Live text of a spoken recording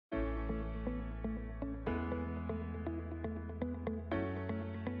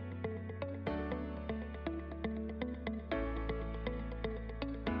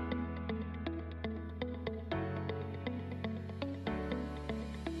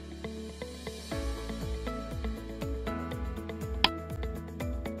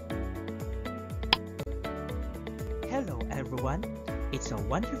everyone. It's a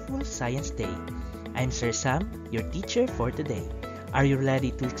wonderful Science Day. I'm Sir Sam, your teacher for today. Are you ready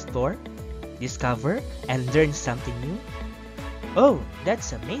to explore, discover, and learn something new? Oh,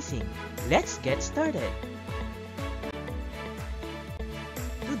 that's amazing! Let's get started!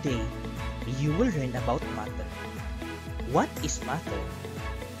 Today, you will learn about matter. What is matter?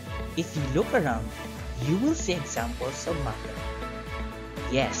 If you look around, you will see examples of matter.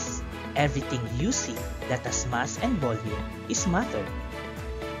 Yes, everything you see that has mass and volume is matter.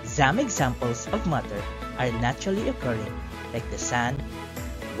 Some examples of matter are naturally occurring like the sun,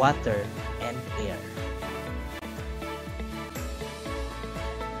 water, and air.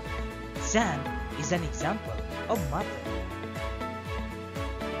 Sand is an example of matter.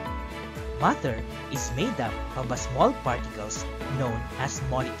 Matter is made up of small particles known as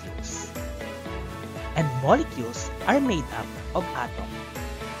molecules. And molecules are made up of atoms.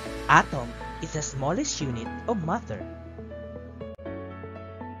 Atom is the smallest unit of matter.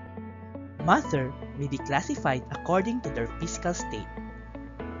 Matter may be classified according to their physical state,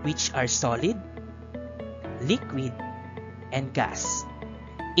 which are solid, liquid, and gas.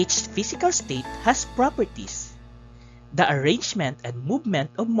 Each physical state has properties. The arrangement and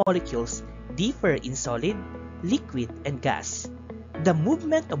movement of molecules differ in solid, liquid, and gas. The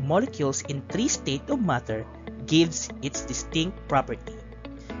movement of molecules in three states of matter gives its distinct property.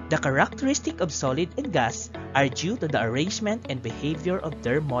 The characteristics of solid and gas are due to the arrangement and behavior of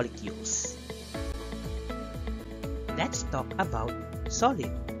their molecules. Let's talk about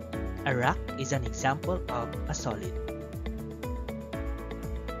solid. A rock is an example of a solid.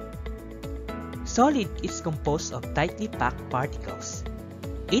 Solid is composed of tightly packed particles.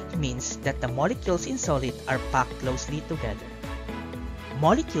 It means that the molecules in solid are packed closely together.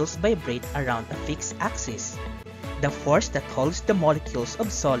 Molecules vibrate around a fixed axis. The force that holds the molecules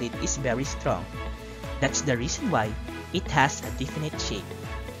of solid is very strong. That's the reason why it has a definite shape.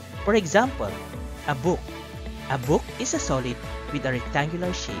 For example, a book. A book is a solid with a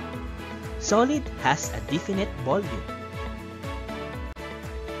rectangular shape. Solid has a definite volume.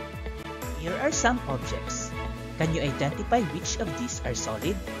 Here are some objects. Can you identify which of these are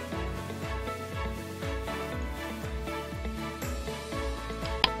solid?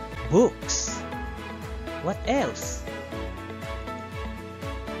 Books. What else?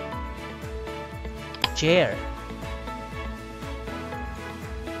 Chair.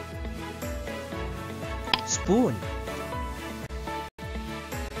 Spoon.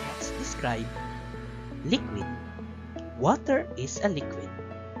 Let's describe liquid. Water is a liquid.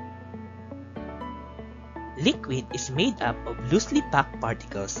 Liquid is made up of loosely packed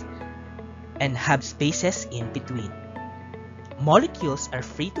particles and have spaces in between. Molecules are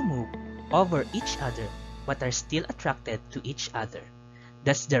free to move over each other but are still attracted to each other.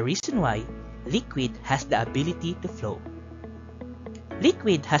 That's the reason why liquid has the ability to flow.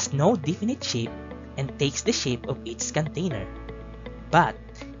 Liquid has no definite shape and takes the shape of its container, but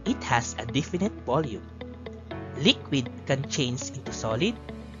it has a definite volume. Liquid can change into solid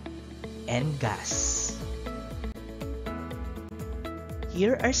and gas.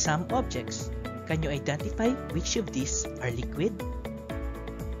 Here are some objects. Can you identify which of these are liquid?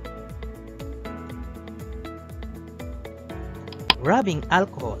 Rubbing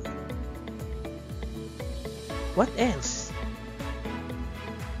alcohol. What else?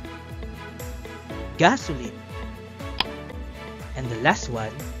 Gasoline. And the last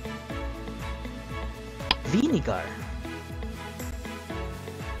one, vinegar.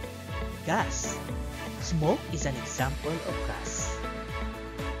 Gas. Smoke is an example of gas.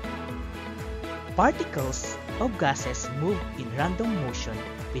 Particles of gases move in random motion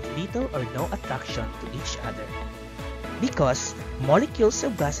with little or no attraction to each other. Because molecules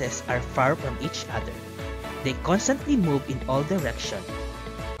of gases are far from each other, they constantly move in all directions.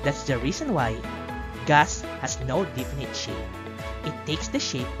 That's the reason why gas has no definite shape. It takes the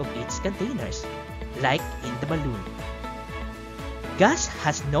shape of its containers, like in the balloon. Gas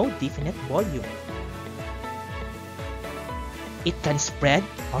has no definite volume. It can spread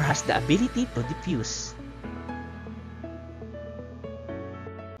or has the ability to diffuse.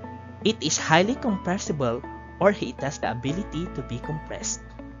 It is highly compressible or it has the ability to be compressed.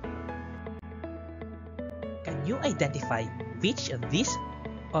 Can you identify which of these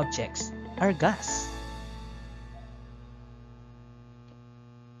objects are gas?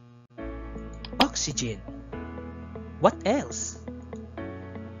 Oxygen. What else?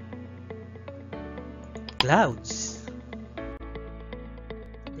 Clouds.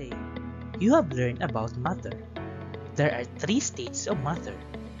 Today, you have learned about matter. There are three states of matter: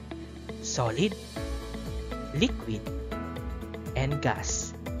 solid, liquid, and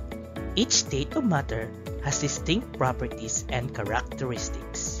gas. Each state of matter has distinct properties and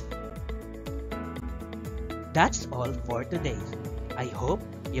characteristics. That's all for today. I hope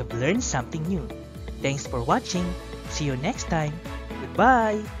you've learned something new. Thanks for watching. See you next time.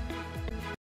 Goodbye!